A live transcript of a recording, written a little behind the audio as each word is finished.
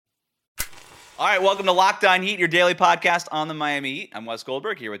All right, welcome to Locked On Heat, your daily podcast on the Miami Heat. I'm Wes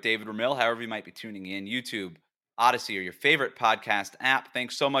Goldberg here with David Ramil. However you might be tuning in, YouTube, Odyssey, or your favorite podcast app.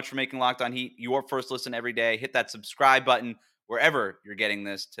 Thanks so much for making Locked On Heat your first listen every day. Hit that subscribe button wherever you're getting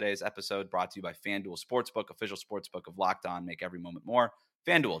this. Today's episode brought to you by FanDuel Sportsbook, official sportsbook of Locked On. Make every moment more.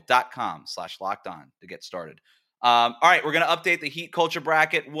 FanDuel.com/Locked On to get started. All right, we're going to update the Heat culture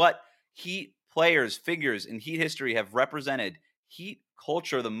bracket. What Heat players, figures in Heat history have represented Heat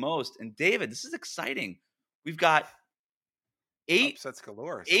culture the most? And David, this is exciting. We've got Upsets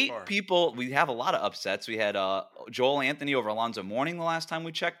galore so eight far. people. We have a lot of upsets. We had Joel Anthony over Alonzo Mourning the last time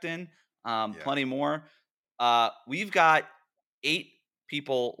we checked in. Yeah. Plenty more. We've got 8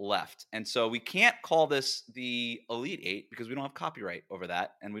 people left. And so we can't call this the Elite 8 because we don't have copyright over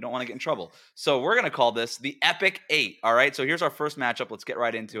that and we don't want to get in trouble. So we're going to call this the Epic 8. All right. So here's our first matchup. Let's get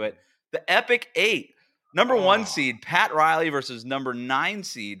right into it. The Epic 8. Number 1 seed, Pat Riley versus number 9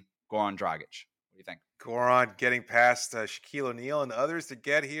 seed, Goran Dragic. What do you think? Goran getting past Shaquille O'Neal and others to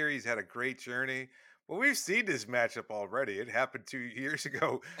get here. He's had a great journey. But we've seen this matchup already. It happened 2 years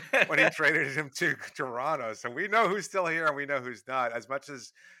ago when he traded him to Toronto. So we know who's still here and we know who's not. As much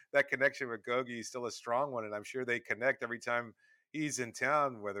as that connection with Gogi is still a strong one, and I'm sure they connect every time he's in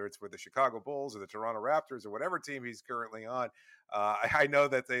town, whether it's with the Chicago Bulls or the Toronto Raptors or whatever team he's currently on. I know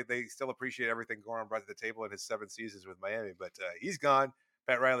that they still appreciate everything Goran brought to the table in his 7 seasons with Miami, but he's gone.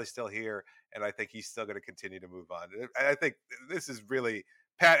 Pat Riley's still here, and I think he's still going to continue to move on. I think this is really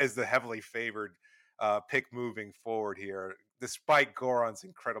Pat is the heavily favored pick moving forward here, despite Goran's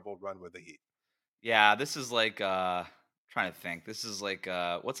incredible run with the Heat. Yeah, this is like trying to think. This is like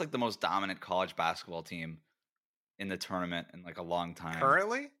what's like the most dominant college basketball team in the tournament in like a long time?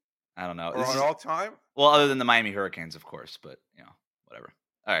 Currently I don't know. or This on is all time? well, other than the Miami Hurricanes, of course, but whatever.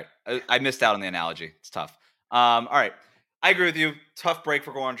 All right. I missed out on the analogy. It's tough. All right. I agree with you. Tough break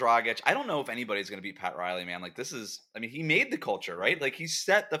for Goran Dragic. I don't know if anybody's going to beat Pat Riley, man. Like this is, I mean, he made the culture, right? Like he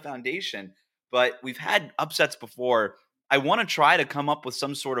set the foundation, but we've had upsets before. I want to try to come up with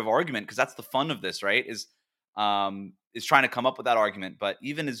some sort of argument because that's the fun of this, right? Is trying to come up with that argument. But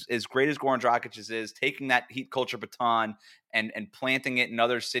even as great as Goran Dragic is, taking that Heat culture baton and planting it in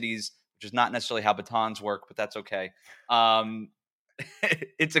other cities, which is not necessarily how batons work, but that's okay.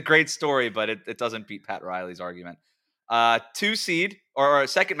 It's a great story, but it doesn't beat Pat Riley's argument. 2 seed or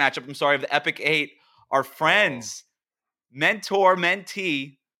second matchup, I'm sorry, of the Epic 8, our friends, mentor,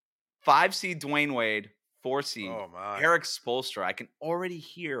 mentee, 5 seed Dwayne Wade, 4 seed My. Eric Spoelstra. I can already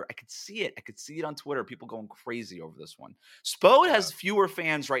hear, I could see it. I could see it on Twitter. People going crazy over this one. Spo has fewer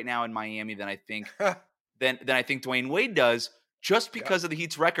fans right now in Miami than I think than I think Dwayne Wade does, just because of the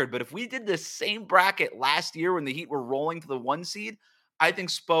Heat's record. But if we did the same bracket last year when the Heat were rolling to the 1 seed, I think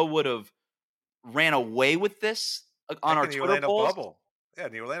Spo would have ran away with this on our In the Twitter Orlando polls. bubble. Yeah,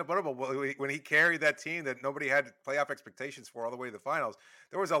 in the Orlando bubble, when he carried that team that nobody had playoff expectations for all the way to the finals,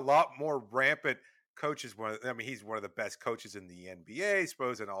 there was a lot more rampant coaches. He's one of the best coaches in the NBA,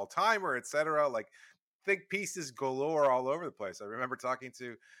 suppose an all-timer, etc. Like, think pieces galore all over the place. I remember talking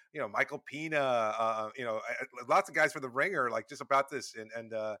to, Michael Pina, lots of guys for the Ringer, like just about this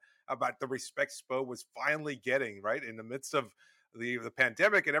and about the respect Spo was finally getting right in the midst of the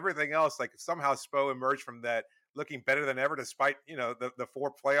pandemic and everything else. Like somehow Spo emerged from that looking better than ever, despite the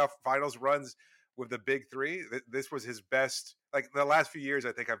 4 playoff finals runs with the big 3. This was his best. Like the last few years,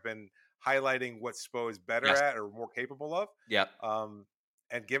 I think I've been highlighting what Spo is better at or more capable of. Yep.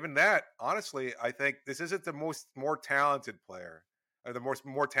 And given that, honestly, I think this isn't the more talented player or the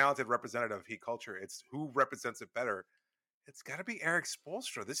more talented representative of Heat culture. It's who represents it better. It's got to be Eric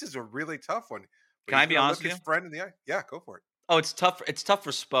Spoelstra. This is a really tough one. But Can I be honest look with his you? friend in the eye. Yeah, go for it. Oh, it's tough. It's tough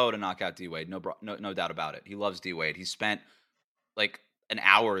for Spo to knock out D Wade. No doubt about it. He loves D Wade. He spent like an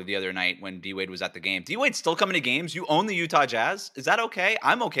hour the other night when D Wade was at the game. D Wade's still coming to games. You own the Utah Jazz. Is that okay?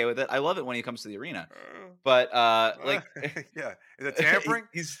 I'm okay with it. I love it when he comes to the arena. But yeah, is it tampering?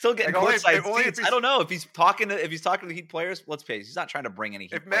 he's still getting Like, courtside only seats. I don't know if he's talking to the Heat players. Let's pay. He's not trying to bring any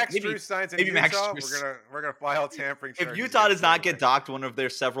Heat. If Max Strus signs in Utah, we're gonna file tampering charges. If Utah does not get docked one of their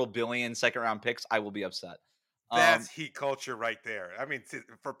several billion second round picks, I will be upset. That's Heat culture right there. I mean,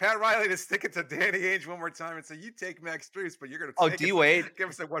 for Pat Riley to stick it to Danny Ainge one more time and say, "You take Max Strus, but you're going to take D Wade, give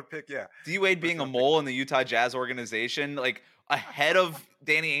us that 1 pick." Yeah, D Wade being a mole in the Utah Jazz organization, like ahead of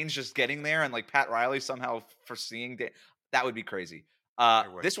Danny Ainge just getting there, and like Pat Riley somehow foreseeing that would be crazy.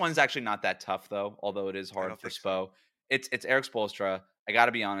 This one's actually not that tough though, although it is hard for Spo. So. It's Eric Spoelstra. I got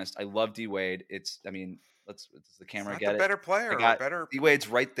to be honest. I love D Wade. Does the camera get it? Better player, better. D Wade's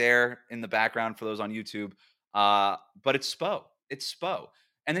right there in the background for those on YouTube. But it's Spo. It's Spo.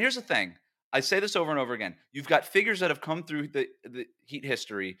 And then here's the thing. I say this over and over again. You've got figures that have come through the Heat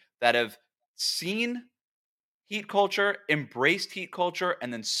history that have seen Heat culture, embraced Heat culture,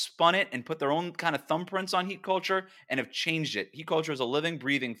 and then spun it and put their own kind of thumbprints on Heat culture and have changed it. Heat culture is a living,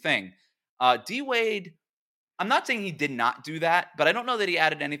 breathing thing. D Wade, I'm not saying he did not do that, but I don't know that he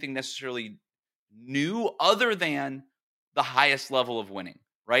added anything necessarily new other than the highest level of winning,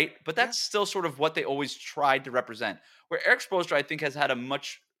 right? But Yeah, that's still sort of what they always tried to represent. Where Eric Spoelstra, I think, has had a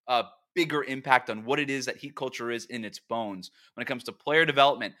much bigger impact on what it is that Heat culture is in its bones when it comes to player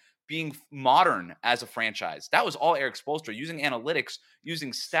development, being modern as a franchise. That was all Eric Spoelstra, using analytics,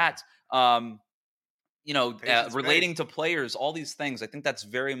 using stats, um, pace and relating space. to players, all these things. I think that's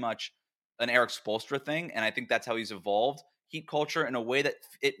very much an Eric Spoelstra thing, and I think that's how he's evolved Heat culture in a way that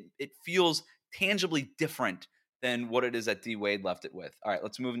it feels tangibly different than what it is that D Wade left it with. All right,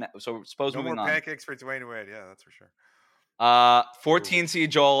 let's move. So suppose No more moving on. pancakes for Dwayne Wade. Yeah, that's for sure. Ooh. 14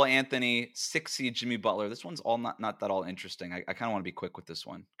 seed Joel Anthony, 6 seed Jimmy Butler. This one's all not that all interesting. I kind of want to be quick with this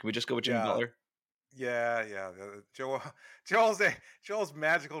one. Can we just go with Jimmy Yeah, Butler? yeah. Joel's Joel's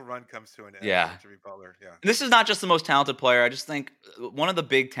magical run comes to an end Yeah. for Jimmy Butler. Yeah, And this is not just the most talented player. I just think one of the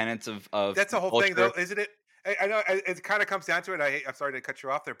big tenets of that's the Heat whole thing, though, culture. isn't it? I know it kind of comes down to it. I'm sorry to cut you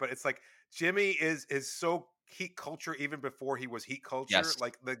off there, but it's like Jimmy is so Heat culture even before he was Heat culture. Yes.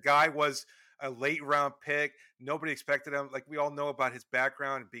 Like the guy was a late round pick. Nobody expected him. Like we all know about his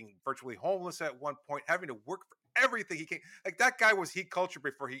background, being virtually homeless at one point, having to work for everything he can. Like that guy was Heat culture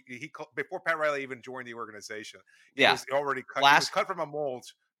before before Pat Riley even joined the organization. He Yeah. was already cut. He was Last cut from a mold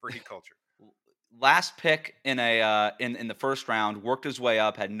for Heat culture. last pick in a in the first round, worked his way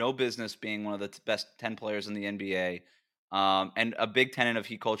up, had no business being one of the best 10 players in the NBA. And a big tenet of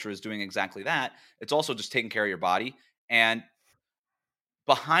Heat culture is doing exactly that. It's also just taking care of your body. And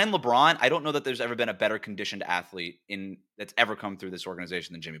behind LeBron, I don't know that there's ever been a better conditioned athlete in that's ever come through this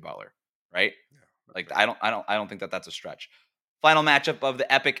organization than Jimmy Butler, right? Yeah, that's Like right. I don't think that that's a stretch. Final matchup of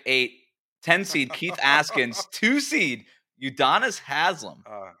the Epic 8, 10 seed Keith Askins, 2 seed Udonis Haslem.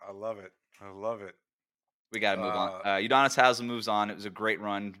 I love it. I love it. We got to move on. Uh, Udonis Haslem moves on. It was a great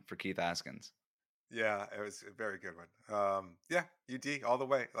run for Keith Askins. Yeah, it was a very good one. Yeah, UD all the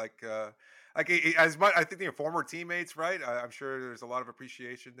way. As much, I think they're former teammates, right? I'm sure there's a lot of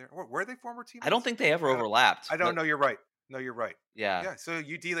appreciation there. Were they former I don't teammates? think they ever I don't, overlapped, I don't but know. You're right. No, you're right. yeah, Yeah. So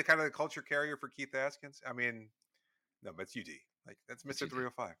UD, the kind of the culture carrier for Keith Askins. I mean, no, but it's UD. Like that's it's Mr. UD.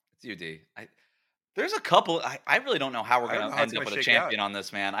 305. It's UD. There's a couple. I really don't know how we're I don't going know to how it's end up going to with a shake out. champion on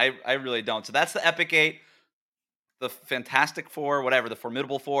this, man. I really don't. So that's the Epic 8. The Fantastic Four, whatever, the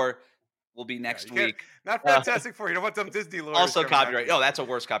Formidable Four will be Yeah, next you can't. week. Not Uh, fantastic for you. Don't want some Disney lawyers Also coming after copyright. you Oh, for that's that. a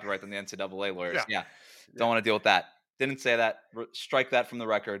worse copyright than the NCAA lawyers. Yeah, Yeah. Don't yeah. want to deal with that. Didn't say that. Strike that from the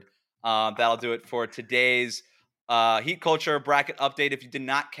record. That'll do it for today's Heat Culture bracket update. If you did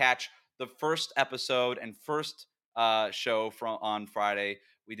not catch the first episode and first show from on Friday,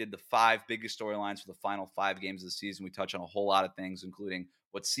 we did the 5 biggest storylines for the final 5 games of the season. We touch on a whole lot of things, including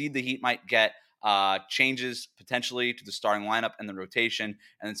what seed the Heat might get, changes potentially to the starting lineup and the rotation,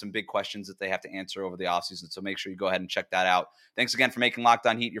 and then some big questions that they have to answer over the offseason. So make sure you go ahead and check that out. Thanks again for making Locked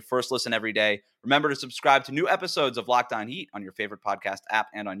On Heat your first listen every day. Remember to subscribe to new episodes of Locked On Heat on your favorite podcast app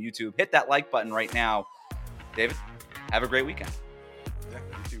and on YouTube. Hit that like button right now. David, have a great weekend. Yeah,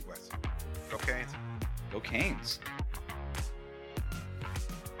 you too, Wes. Go Canes. Go Canes.